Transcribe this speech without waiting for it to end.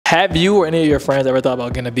Have you or any of your friends ever thought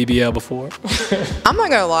about getting a BBL before? I'm not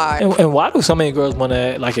gonna lie. And why do so many girls want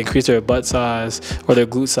to like increase their butt size or their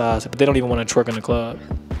glute size, but they don't even want to twerk in the club?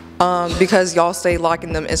 Because y'all stay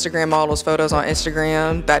liking them Instagram models photos on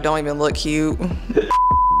Instagram that don't even look cute.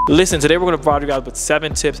 Listen, today we're going to provide you guys with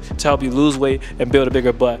 7 tips to help you lose weight and build a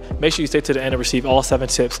bigger butt. Make sure you stay to the end and receive all 7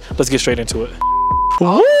 tips. Let's get straight into it.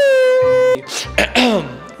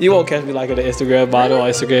 You won't catch me like an Instagram model on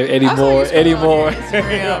Instagram anymore.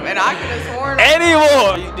 And I could have sworn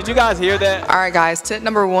anymore. Did you guys hear that? All right, guys. Tip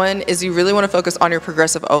number 1 is you really want to focus on your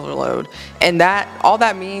progressive overload, and all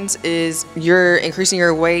that means is you're increasing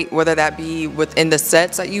your weight, whether that be within the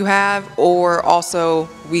sets that you have or also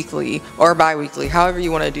weekly or bi-weekly, however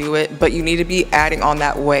you want to do it, but you need to be adding on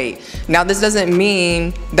that weight. Now, this doesn't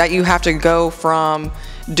mean that you have to go from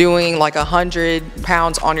doing like 100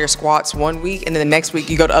 pounds on your squats one week and then the next week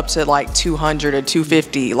you go up to like 200 or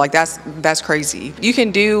 250. Like that's crazy. You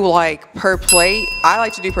can do like per plate. I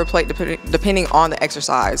like to do per plate depending on the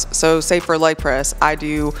exercise. So say for leg press, I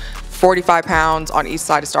do 45 pounds on each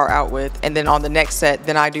side to start out with, and then on the next set,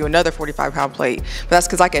 then I do another 45-pound plate. But that's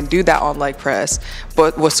because I can do that on leg press.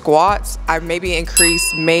 But with squats, I maybe increase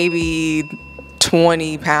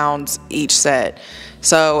 20 pounds each set.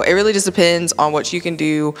 So it really just depends on what you can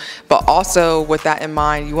do, but also with that in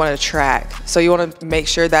mind, you want to track. So you want to make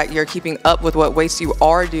sure that you're keeping up with what weights you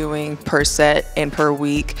are doing per set and per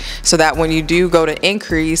week, so that when you do go to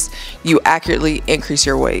increase, you accurately increase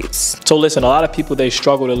your weights. So listen, a lot of people, they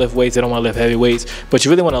struggle to lift weights. They don't want to lift heavy weights, but you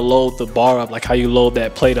really want to load the bar up like how you load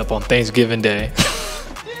that plate up on Thanksgiving Day.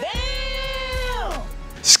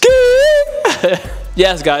 Ski!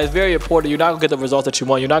 Yes, guys, it's very important. You're not going to get the results that you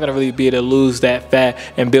want. You're not going to really be able to lose that fat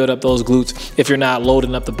and build up those glutes if you're not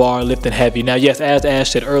loading up the bar, lifting heavy. Now, yes, as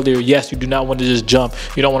Ash said earlier, yes, you do not want to just jump.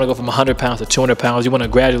 You don't want to go from 100 pounds to 200 pounds. You want to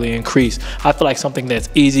gradually increase. I feel like something that's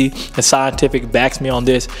easy and scientific backs me on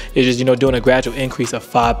this is just, doing a gradual increase of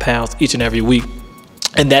 5 pounds each and every week.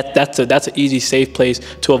 And that's an easy, safe place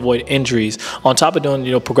to avoid injuries. On top of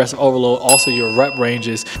doing, progressive overload, also your rep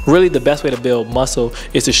ranges. Really, the best way to build muscle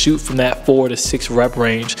is to shoot from that 4 to 6 rep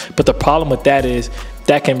range. But the problem with that is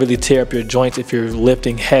that can really tear up your joints if you're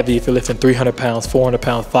lifting heavy, if you're lifting 300 pounds, 400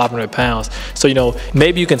 pounds, 500 pounds. So,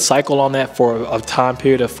 maybe you can cycle on that for a time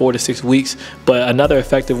period of 4 to 6 weeks. But another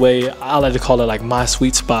effective way, I like to call it like my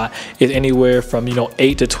sweet spot, is anywhere from,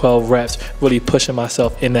 8 to 12 reps, really pushing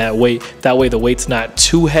myself in that weight. That way the weight's not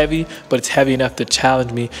too heavy, but it's heavy enough to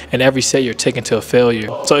challenge me. And every set you're taking to a failure.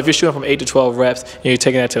 So if you're shooting from 8 to 12 reps and you're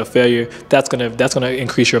taking that to a failure, that's gonna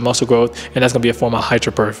increase your muscle growth, and that's gonna be a form of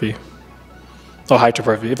hypertrophy. Or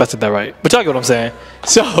hypertrophy, if I said that right. But y'all get what I'm saying.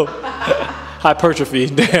 So, hypertrophy,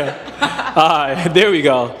 damn. All right, there we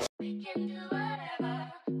go.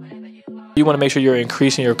 You want to make sure you're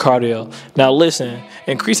increasing your cardio. Now listen,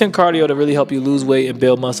 increasing cardio to really help you lose weight and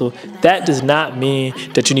build muscle, that does not mean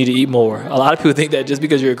that you need to eat more. A lot of people think that just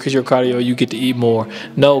because you increase your cardio, you get to eat more.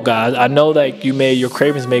 No, guys, I know that your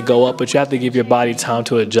cravings may go up, but you have to give your body time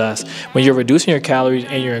to adjust. When you're reducing your calories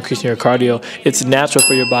and you're increasing your cardio, it's natural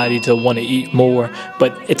for your body to want to eat more,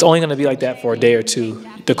 but it's only going to be like that for a day or two.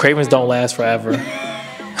 The cravings don't last forever.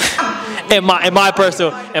 In my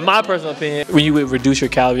personal opinion, when you reduce your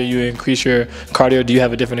calorie, you increase your cardio, do you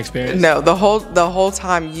have a different experience? No, the whole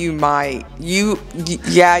time you might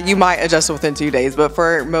adjust within 2 days, but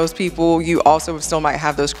for most people, you also still might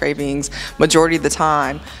have those cravings majority of the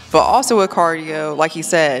time. But also with cardio, like he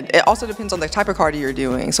said, it also depends on the type of cardio you're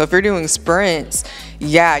doing. So if you're doing sprints,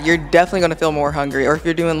 yeah, you're definitely gonna feel more hungry. Or if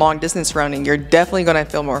you're doing long distance running, you're definitely gonna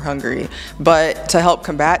feel more hungry. But to help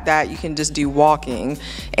combat that, you can just do walking.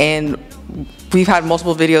 And we've had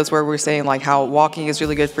multiple videos where we're saying like how walking is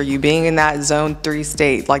really good for you, being in that zone 3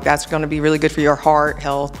 state. Like that's going to be really good for your heart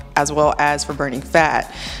health as well as for burning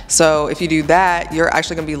fat. So if you do that, you're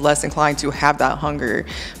actually going to be less inclined to have that hunger.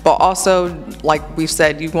 But also, like we've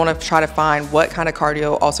said, you want to try to find what kind of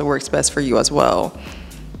cardio also works best for you as well.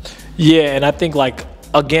 Yeah, and I think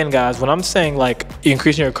again, guys, when I'm saying like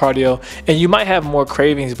increasing your cardio, and you might have more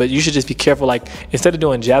cravings, but you should just be careful. Like instead of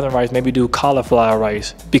doing jasmine rice, maybe do cauliflower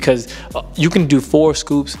rice, because you can do 4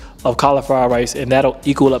 scoops of cauliflower rice and that'll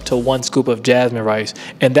equal up to 1 scoop of jasmine rice,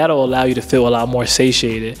 and that'll allow you to feel a lot more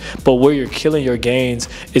satiated. But where you're killing your gains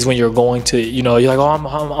is when you're going to, you're like, oh, I'm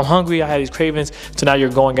hungry, I had these cravings, so now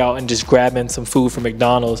you're going out and just grabbing some food from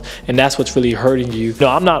McDonald's, and that's what's really hurting you.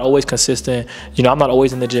 I'm not always consistent, I'm not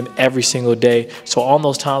always in the gym every single day, so on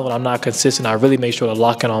those times when I'm not consistent, I really make sure to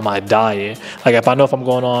lock in on my diet. Like if I know if I'm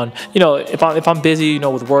going on, if I'm busy,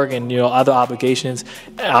 with work and other obligations,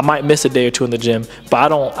 I might miss a day or 2 in the gym, but I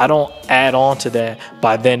don't don't add on to that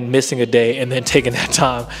by then missing a day and then taking that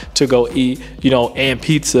time to go eat, and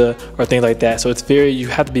pizza or things like that. So you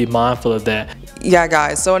have to be mindful of that. Yeah,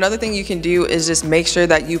 guys. So another thing you can do is just make sure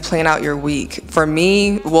that you plan out your week. For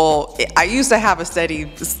me, well, I used to have a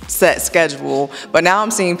steady set schedule, but now I'm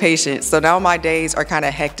seeing patients. So now my days are kind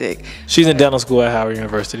of hectic. She's in dental school at Howard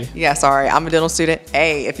University. Yeah, sorry. I'm a dental student.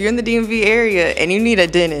 Hey, if you're in the DMV area and you need a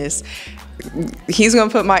dentist, he's going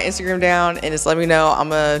to put my Instagram down and just let me know. I'm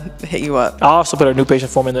going to hit you up. I'll also put a new patient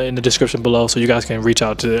form in the description below so you guys can reach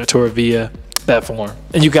out to her via that form.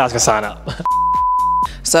 And you guys can sign up.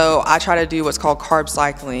 So I try to do what's called carb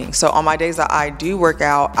cycling. So on my days that I do work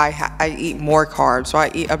out, I eat more carbs. So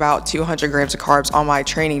I eat about 200 grams of carbs on my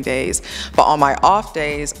training days. But on my off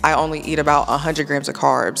days, I only eat about 100 grams of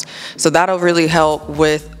carbs. So that'll really help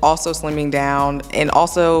with also slimming down. And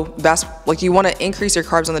also that's like, you want to increase your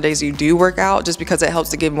carbs on the days you do work out, just because it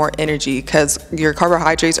helps to give more energy, because your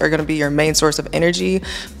carbohydrates are going to be your main source of energy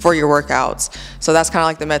for your workouts. So that's kind of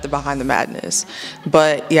like the method behind the madness.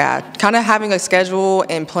 But yeah, kind of having a schedule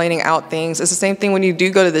and planning out things. It's the same thing when you do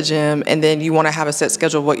go to the gym and then you want to have a set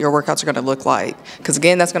schedule of what your workouts are going to look like. Because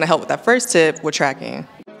again, that's going to help with that first tip with tracking.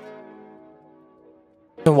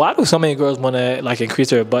 And why do so many girls want to like increase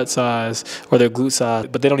their butt size or their glute size,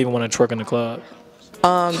 but they don't even want to twerk in the club?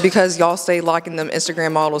 Because y'all stay liking them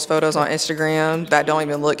Instagram models photos on Instagram that don't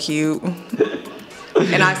even look cute.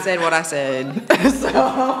 And I said what I said.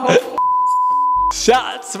 So.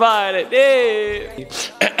 Shots fired. Hey.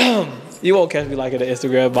 You won't catch me like an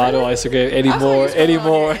Instagram model on Instagram anymore.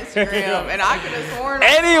 Instagram, and I could have sworn.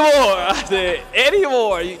 I said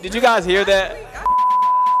anymore. Did you guys hear that?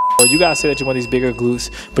 You guys say that you want these bigger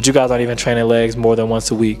glutes, but you guys aren't even training legs more than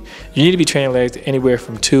once a week. You need to be training legs anywhere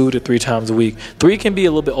from 2 to 3 times a week. 3 can be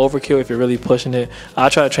a little bit overkill if you're really pushing it. I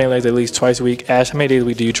try to train legs at least twice a week. Ash, how many days a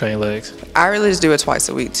week do you train legs? I really just do it twice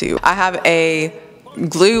a week too. I have a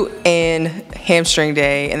glute and hamstring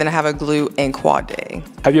day, and then I have a glute and quad day.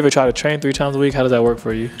 Have you ever tried to train 3 times a week? How does that work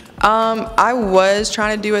for you? I was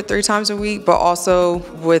trying to do it 3 times a week, but also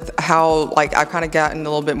with how like I've kind of gotten a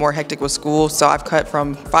little bit more hectic with school, so I've cut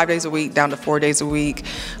from 5 days a week down to 4 days a week.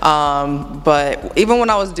 But even when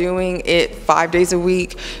I was doing it 5 days a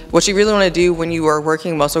week, what you really want to do when you are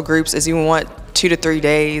working muscle groups is you want 2 to 3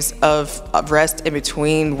 days of rest in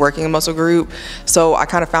between working a muscle group. So I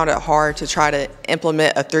kind of found it hard to try to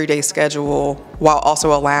implement a 3-day schedule while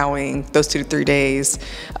also allowing those 2 to 3 days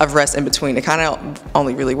of rest in between. It kind of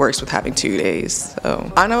only really works with having 2 days.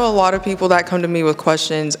 So I know a lot of people that come to me with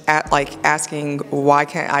questions asking why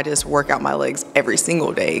can't I just work out my legs every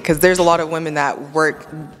single day? Because there's a lot of women that work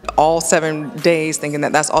all 7 days thinking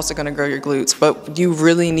that that's also going to grow your glutes, but you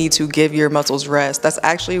really need to give your muscles rest. That's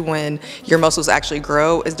actually when your muscles actually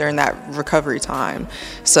grow, is during that recovery time.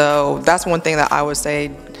 So that's one thing that I would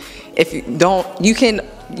say. If you don't, you can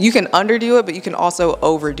underdo it, but you can also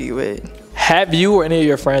overdo it. Have you or any of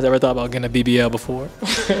your friends ever thought about getting a BBL before?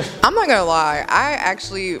 I'm not gonna lie. I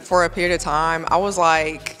actually, for a period of time, I was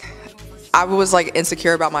like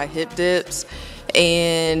insecure about my hip dips.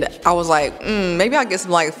 And I was like, maybe I'll get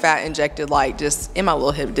some like fat injected like just in my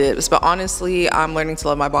little hip dips. But honestly, I'm learning to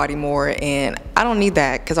love my body more, and I don't need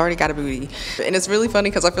that because I already got a booty. And it's really funny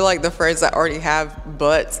because I feel like the friends that already have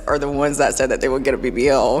butts are the ones that said that they would get a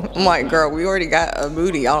BBL. I'm like, girl, we already got a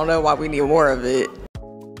booty. I don't know why we need more of it.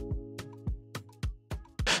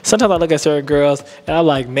 Sometimes I look at certain girls and I'm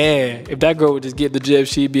like, man, if that girl would just get the gym,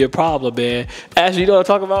 she'd be a problem, man. Ashley, you know what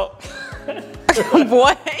I'm talking about?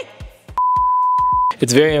 What?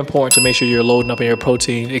 It's very important to make sure you're loading up on your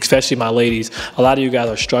protein, especially my ladies. A lot of you guys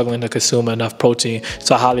are struggling to consume enough protein,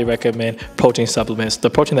 so I highly recommend protein supplements. The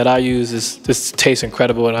protein that I use this tastes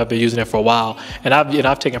incredible, and I've been using it for a while. And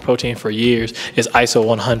I've taken protein for years. It's ISO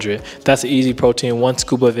 100. That's an easy protein. 1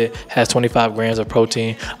 scoop of it has 25 grams of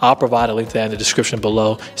protein. I'll provide a link to that in the description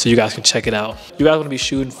below so you guys can check it out. You guys want to be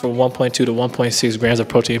shooting from 1.2 to 1.6 grams of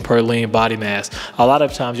protein per lean body mass. A lot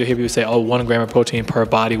of times you'll hear people say, oh, 1 gram of protein per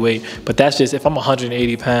body weight, but that's just if I'm 180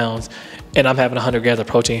 pounds and I'm having 100 grams of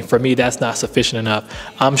protein. For me, that's not sufficient enough.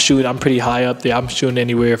 I'm pretty high up there. I'm shooting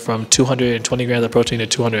anywhere from 220 grams of protein to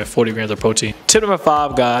 240 grams of protein. Tip number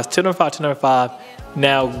 5, guys. Tip number 5.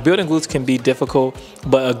 Now, building glutes can be difficult,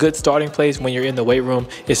 but a good starting place when you're in the weight room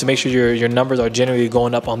is to make sure your numbers are generally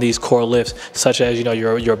going up on these core lifts, such as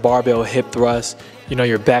your barbell hip thrust,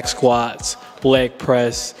 your back squats, leg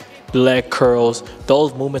press, leg curls.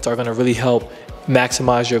 Those movements are going to really help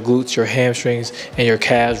maximize your glutes, your hamstrings, and your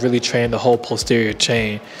calves, really train the whole posterior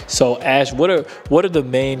chain. So Ash, what are the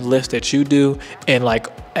main lifts that you do, and like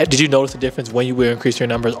did you notice the difference when you will increase your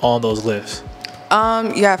numbers on those lifts?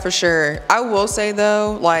 Yeah, for sure. I will say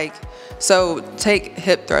though, like So take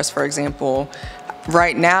hip thrust, for example.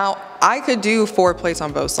 Right now, I could do 4 plates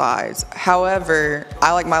on both sides. However,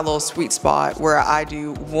 I like my little sweet spot where I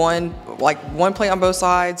do one plate on both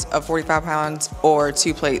sides of 45 pounds or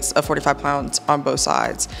 2 plates of 45 pounds on both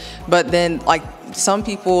sides. But then like some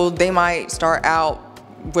people, they might start out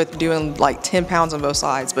with doing like 10 pounds on both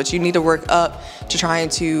sides, but you need to work up to trying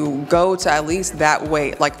to go to at least that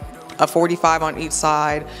weight, like a 45 on each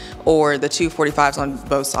side or the 2 45s on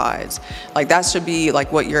both sides. Like that should be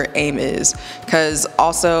like what your aim is. Because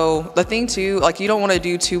also the thing too, like you don't want to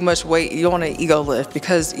do too much weight. You don't want to ego lift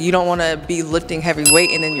because you don't want to be lifting heavy weight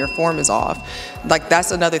and then your form is off. Like that's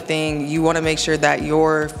another thing. You want to make sure that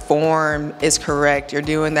your form is correct. You're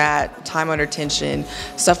doing that time under tension.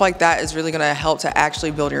 Stuff like that is really going to help to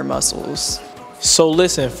actually build your muscles. So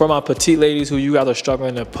listen, for my petite ladies who you guys are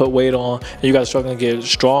struggling to put weight on and you guys are struggling to get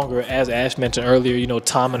stronger, as Ash mentioned earlier, you know,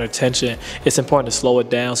 time under tension, it's important to slow it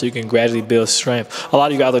down so you can gradually build strength. A lot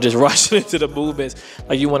of you guys are just rushing into the movements.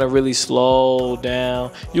 Like you want to really slow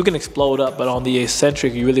down. You can explode up, but on the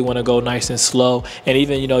eccentric, you really want to go nice and slow. And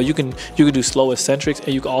even, you know, you can do slow eccentrics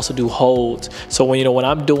and you can also do holds. So when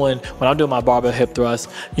I'm doing my barbell hip thrust,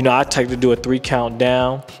 you know, I tend to do a 3 count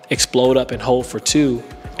down, explode up and hold for 2.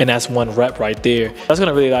 And that's 1 rep right there. That's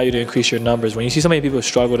gonna really allow you to increase your numbers. When you see so many people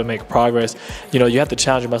struggle to make progress, you know, you have to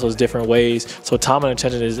challenge your muscles different ways. So time and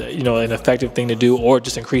attention is, you know, an effective thing to do, or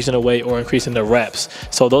just increasing the weight or increasing the reps.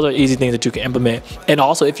 So those are easy things that you can implement. And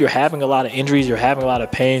also if you're having a lot of injuries, you're having a lot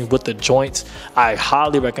of pain with the joints, I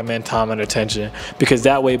highly recommend time and attention, because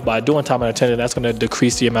that way by doing time and attention, that's gonna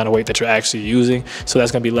decrease the amount of weight that you're actually using. So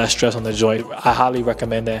that's gonna be less stress on the joint. I highly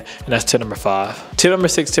recommend that. And that's tip number 5. Tip number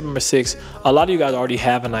 6, a lot of you guys already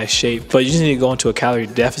have a nice shape, but you just need to go into a calorie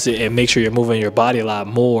deficit and make sure you're moving your body a lot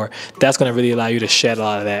more. That's going to really allow you to shed a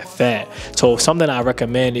lot of that fat. So something I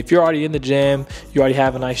recommend, if you're already in the gym, you already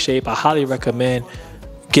have a nice shape, I highly recommend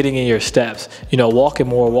getting in your steps. You know, walking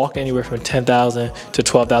more, walking anywhere from 10,000 to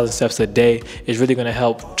 12,000 steps a day is really going to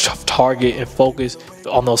help target and focus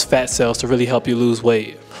on those fat cells to really help you lose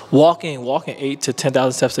weight. Walking 8 to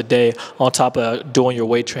 10,000 steps a day on top of doing your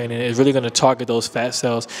weight training is really going to target those fat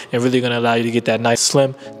cells and really going to allow you to get that nice,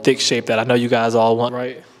 slim, thick shape that I know you guys all want,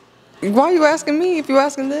 right? Why are you asking me if you're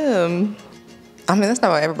asking them? I mean, that's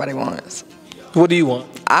not what everybody wants. What do you want?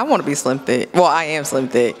 I want to be slim thick. Well, I am slim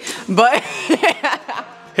thick, but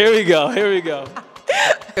Here we go.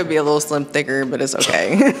 Could be a little slim thicker, but it's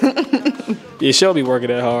okay. Yeah, she'll be working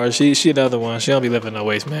that hard. She another one. She don't be lifting no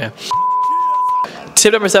weights, man.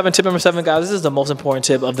 Tip number 7, guys. This is the most important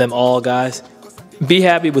tip of them all, guys. Be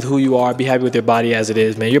happy with who you are. Be happy with your body as it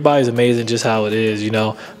is, man. Your body's amazing just how it is, you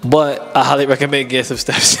know. But I highly recommend getting some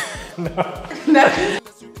steps. No.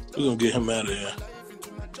 We're gonna get him out of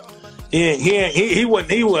here. He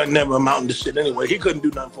wasn't never amounting to shit anyway. He couldn't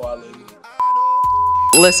do nothing for our lady.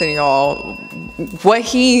 Listen, y'all. What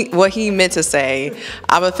he meant to say,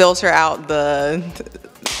 I'ma filter out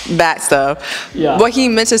that stuff. Yeah. What he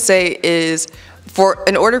meant to say is,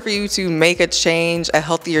 in order for you to make a change, a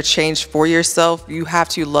healthier change for yourself, you have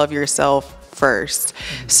to love yourself first.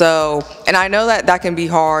 So, and I know that can be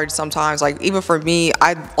hard sometimes. Like even for me,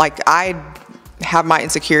 I have my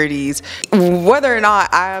insecurities, whether or not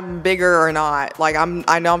I'm bigger or not. Like I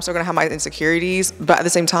know I'm still gonna have my insecurities, but at the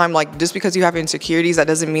same time, like just because you have insecurities, that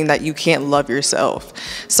doesn't mean that you can't love yourself.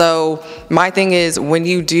 So my thing is, when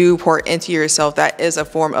you do pour into yourself, that is a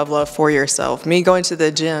form of love for yourself. Me going to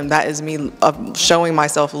the gym, that is me showing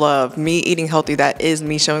myself love. Me eating healthy, that is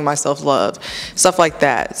me showing myself love. Stuff like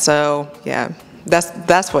that. So yeah.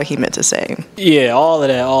 That's what he meant to say. Yeah, all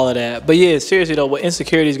of that. But yeah, seriously though, with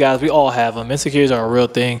insecurities, guys, we all have them. Insecurities are a real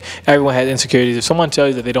thing. Everyone has insecurities. If someone tells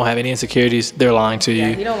you that they don't have any insecurities, they're lying to you.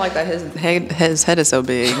 Yeah, he don't like that his head is so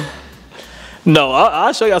big. No,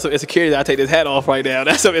 I'll show y'all some insecurities. I'll take this hat off right now.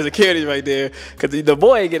 That's some insecurities right there. Because the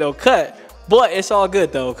boy ain't get no cut. But it's all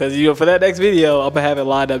good though, because for that next video, I'm gonna have it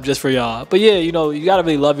lined up just for y'all. But yeah, you gotta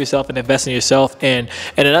really love yourself and invest in yourself. And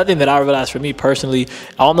another thing that I realized for me personally,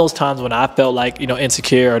 on those times when I felt like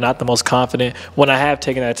insecure or not the most confident, when I have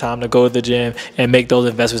taken that time to go to the gym and make those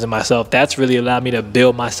investments in myself, that's really allowed me to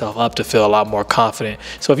build myself up to feel a lot more confident.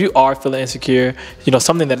 So if you are feeling insecure,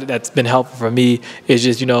 something that's been helpful for me is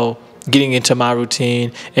just getting into my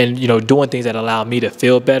routine and doing things that allow me to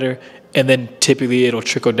feel better. And then typically it'll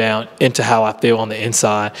trickle down into how I feel on the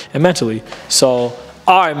inside and mentally. So,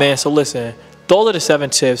 all right, man. So listen, those are the 7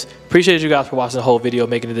 tips. Appreciate you guys for watching the whole video,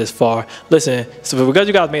 making it this far. Listen, so because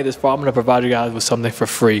you guys made it this far, I'm gonna provide you guys with something for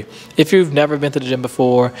free. If you've never been to the gym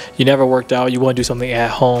before, you never worked out, you wanna do something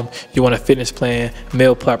at home, you want a fitness plan,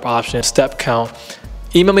 meal prep option, step count,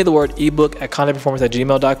 email me the word ebook at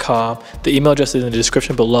contentperformance@gmail.com. The email address is in the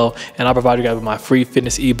description below, and I'll provide you guys with my free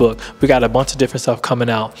fitness ebook. We got a bunch of different stuff coming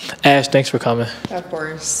out. Ash, thanks for coming. Of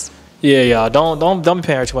course. Yeah, y'all. Don't be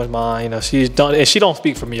paying her too much mind. You know, she don't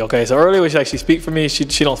speak for me. Okay, so earlier when she speak for me, she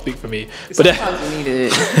don't speak for me. But Sometimes we need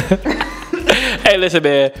it. hey, listen,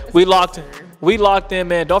 man. We locked in,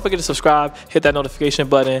 man. Don't forget to subscribe. Hit that notification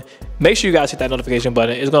button. Make sure you guys hit that notification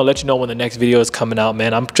button. It's gonna let you know when the next video is coming out,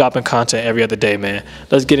 man. I'm dropping content every other day, man.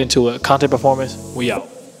 Let's get into it. Content Performance. We out.